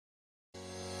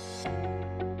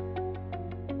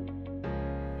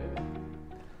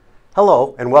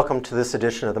Hello and welcome to this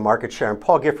edition of the Market Share. I'm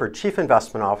Paul Gifford, Chief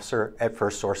Investment Officer at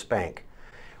First Source Bank.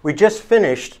 We just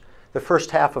finished the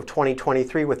first half of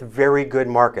 2023 with very good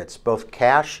markets. Both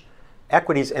cash,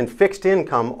 equities, and fixed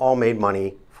income all made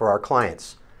money for our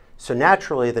clients. So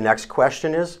naturally, the next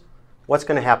question is, what's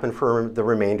going to happen for the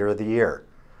remainder of the year?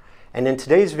 And in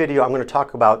today's video, I'm going to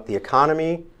talk about the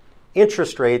economy,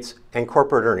 interest rates, and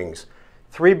corporate earnings.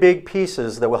 Three big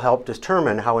pieces that will help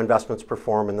determine how investments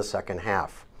perform in the second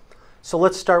half. So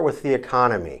let's start with the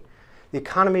economy. The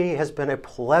economy has been a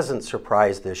pleasant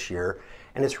surprise this year,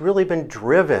 and it's really been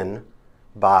driven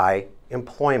by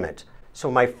employment. So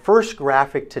my first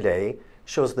graphic today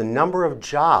shows the number of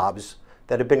jobs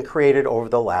that have been created over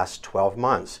the last 12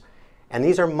 months. And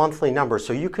these are monthly numbers,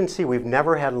 so you can see we've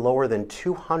never had lower than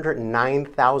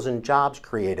 209,000 jobs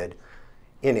created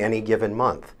in any given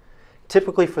month.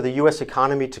 Typically, for the U.S.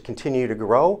 economy to continue to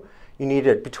grow, you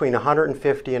needed between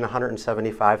 150 and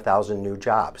 175,000 new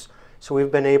jobs. So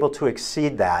we've been able to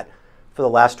exceed that for the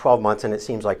last 12 months, and it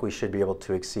seems like we should be able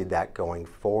to exceed that going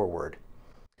forward.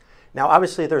 Now,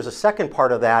 obviously, there's a second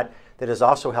part of that that has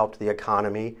also helped the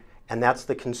economy, and that's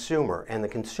the consumer. And the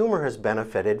consumer has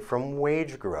benefited from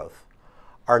wage growth.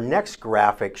 Our next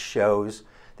graphic shows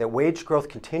that wage growth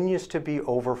continues to be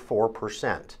over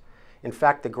 4%. In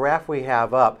fact, the graph we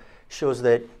have up shows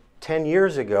that 10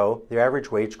 years ago, the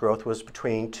average wage growth was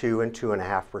between 2 and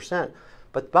 2.5%.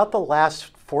 But about the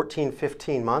last 14,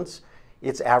 15 months,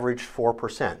 it's averaged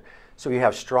 4%. So you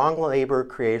have strong labor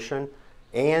creation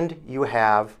and you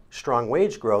have strong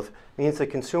wage growth, means the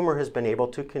consumer has been able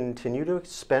to continue to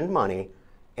spend money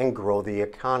and grow the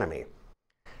economy.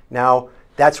 Now,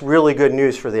 that's really good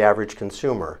news for the average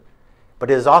consumer,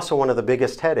 but it is also one of the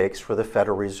biggest headaches for the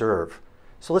Federal Reserve.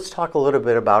 So let's talk a little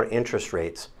bit about interest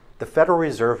rates. The Federal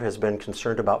Reserve has been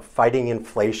concerned about fighting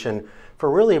inflation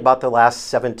for really about the last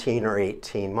 17 or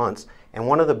 18 months. And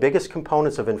one of the biggest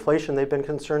components of inflation they've been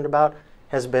concerned about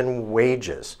has been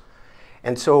wages.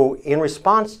 And so in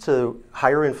response to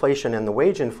higher inflation and the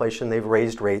wage inflation, they've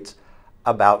raised rates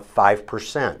about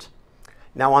 5%.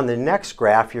 Now on the next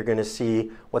graph, you're going to see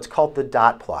what's called the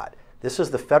dot plot. This is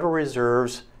the Federal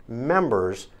Reserve's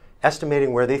members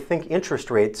estimating where they think interest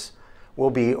rates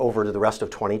will be over the rest of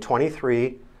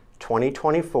 2023,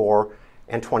 2024,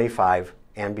 and 25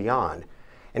 and beyond.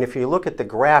 And if you look at the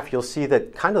graph, you'll see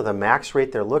that kind of the max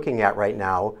rate they're looking at right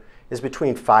now is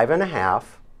between 5.5%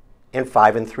 and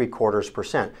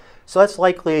 5.75%. So that's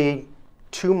likely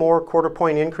 2 more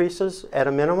quarter-point increases at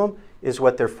a minimum is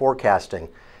what they're forecasting.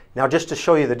 Now, just to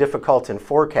show you the difficulty in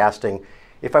forecasting,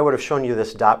 if I would have shown you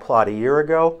this dot plot a year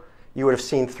ago, you would have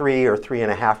seen 3 or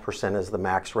 3.5% as the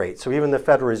max rate. So even the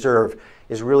Federal Reserve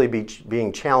is really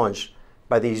being challenged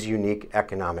by these unique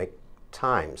economic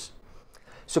times.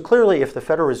 So clearly, if the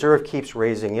Federal Reserve keeps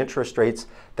raising interest rates,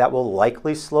 that will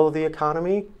likely slow the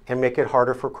economy and make it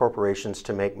harder for corporations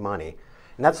to make money.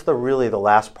 And that's really the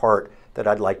last part that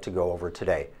I'd like to go over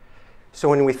today. So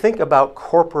when we think about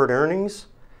corporate earnings,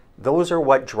 those are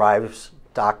what drives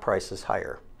stock prices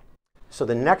higher. So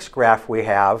the next graph we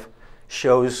have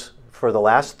shows for the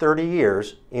last 30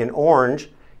 years, in orange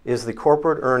is the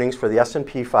corporate earnings for the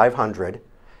S&P 500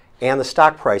 and the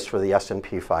stock price for the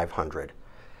S&P 500.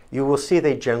 You will see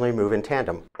they generally move in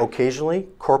tandem. Occasionally,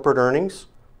 corporate earnings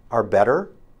are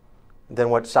better than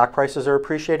what stock prices are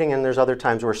appreciating, and there's other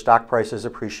times where stock prices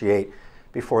appreciate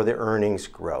before the earnings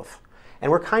growth.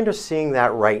 And we're kind of seeing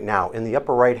that right now. In the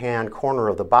upper right-hand corner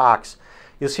of the box,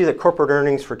 you'll see that corporate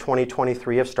earnings for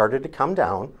 2023 have started to come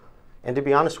down. And to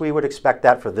be honest, we would expect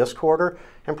that for this quarter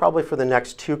and probably for the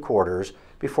next 2 quarters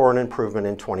before an improvement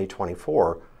in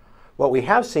 2024. What we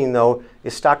have seen, though,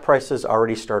 is stock prices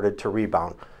already started to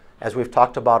rebound. As we've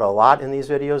talked about a lot in these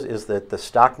videos, is that the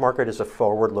stock market is a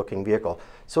forward-looking vehicle.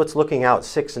 So it's looking out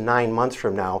 6 and 9 months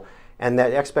from now, and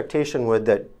that expectation would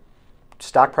that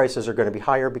stock prices are going to be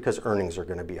higher because earnings are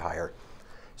going to be higher.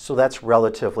 So that's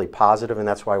relatively positive, and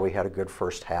that's why we had a good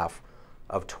first half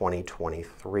of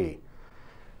 2023.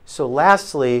 So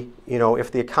lastly,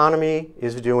 if the economy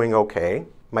is doing okay,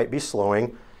 might be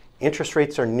slowing, interest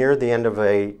rates are near the end of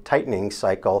a tightening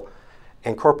cycle,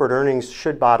 and corporate earnings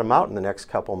should bottom out in the next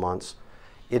couple months,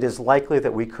 it is likely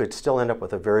that we could still end up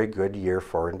with a very good year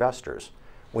for investors.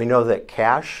 We know that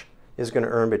cash is going to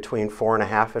earn between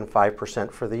 4.5% and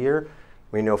 5% for the year.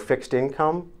 We know fixed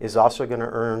income is also going to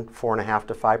earn 4.5%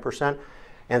 to 5%,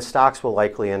 and stocks will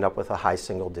likely end up with a high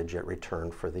single-digit return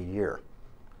for the year.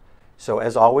 So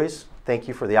as always, thank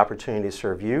you for the opportunity to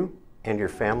serve you and your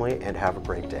family, and have a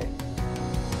great day.